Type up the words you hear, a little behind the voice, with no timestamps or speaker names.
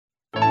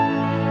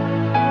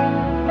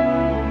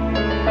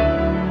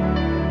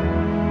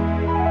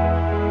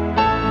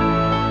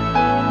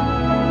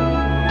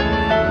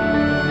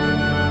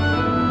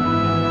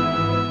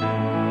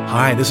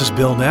Hi, this is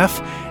Bill Neff,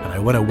 and I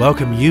want to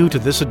welcome you to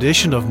this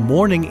edition of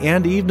Morning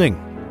and Evening.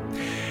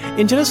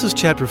 In Genesis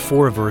chapter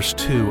 4, verse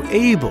 2,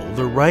 Abel,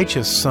 the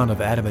righteous son of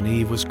Adam and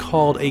Eve, was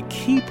called a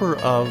keeper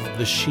of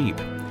the sheep.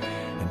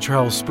 And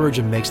Charles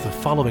Spurgeon makes the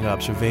following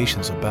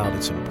observations about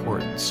its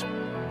importance.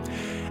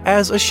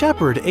 As a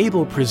shepherd,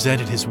 Abel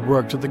presented his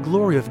work to the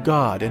glory of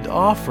God and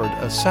offered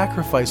a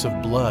sacrifice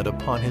of blood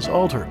upon his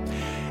altar,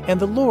 and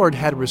the Lord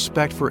had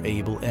respect for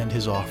Abel and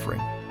his offering.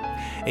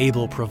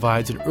 Abel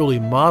provides an early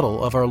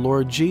model of our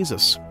Lord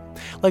Jesus.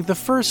 Like the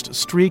first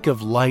streak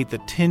of light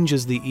that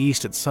tinges the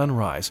east at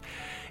sunrise,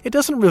 it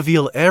doesn't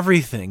reveal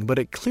everything, but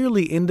it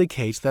clearly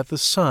indicates that the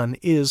sun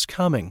is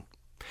coming.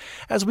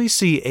 As we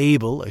see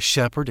Abel, a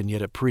shepherd and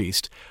yet a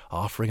priest,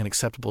 offering an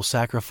acceptable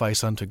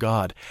sacrifice unto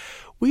God,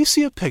 we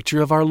see a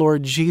picture of our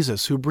Lord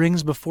Jesus who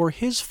brings before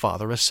his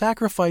Father a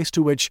sacrifice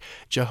to which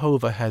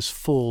Jehovah has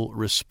full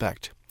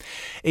respect.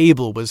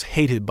 Abel was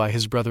hated by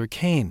his brother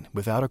Cain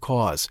without a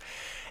cause,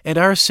 and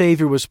our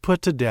Savior was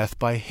put to death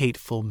by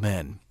hateful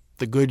men.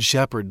 The Good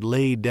Shepherd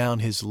laid down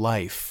his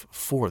life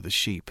for the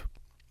sheep.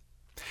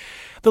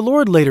 The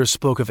Lord later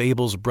spoke of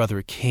Abel's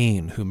brother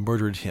Cain, who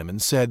murdered him,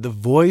 and said, "The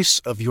voice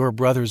of your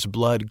brother's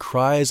blood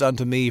cries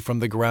unto me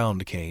from the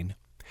ground, Cain."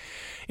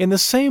 In the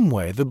same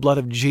way, the blood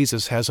of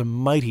Jesus has a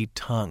mighty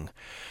tongue,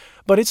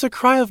 but it's a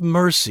cry of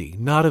mercy,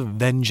 not of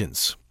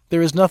vengeance.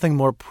 There is nothing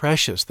more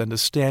precious than to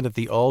stand at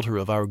the altar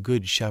of our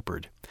Good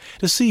Shepherd,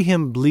 to see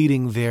him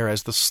bleeding there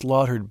as the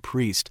slaughtered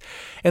priest,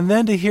 and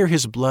then to hear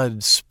his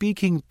blood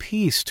speaking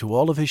peace to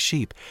all of his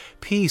sheep,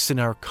 peace in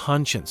our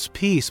conscience,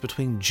 peace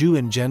between Jew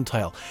and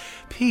Gentile,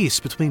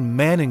 peace between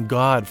man and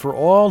God for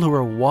all who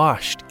are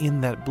washed in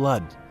that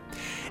blood.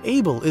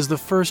 Abel is the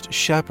first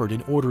shepherd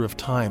in order of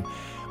time,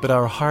 but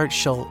our heart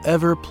shall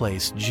ever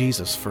place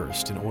Jesus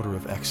first in order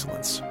of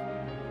excellence.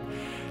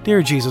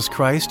 Dear Jesus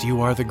Christ,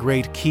 you are the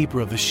great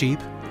keeper of the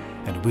sheep,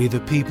 and we, the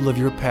people of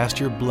your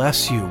pasture,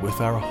 bless you with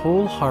our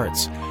whole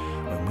hearts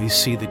when we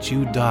see that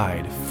you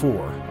died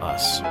for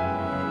us.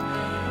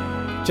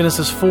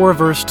 Genesis 4,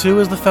 verse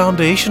 2 is the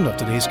foundation of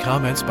today's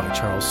comments by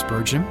Charles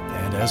Spurgeon,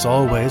 and as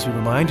always, we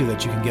remind you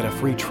that you can get a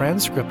free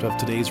transcript of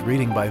today's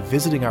reading by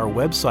visiting our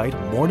website,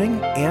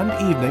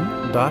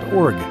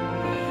 morningandevening.org.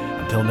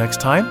 Until next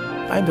time,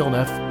 I'm Bill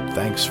Neff.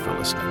 Thanks for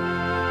listening.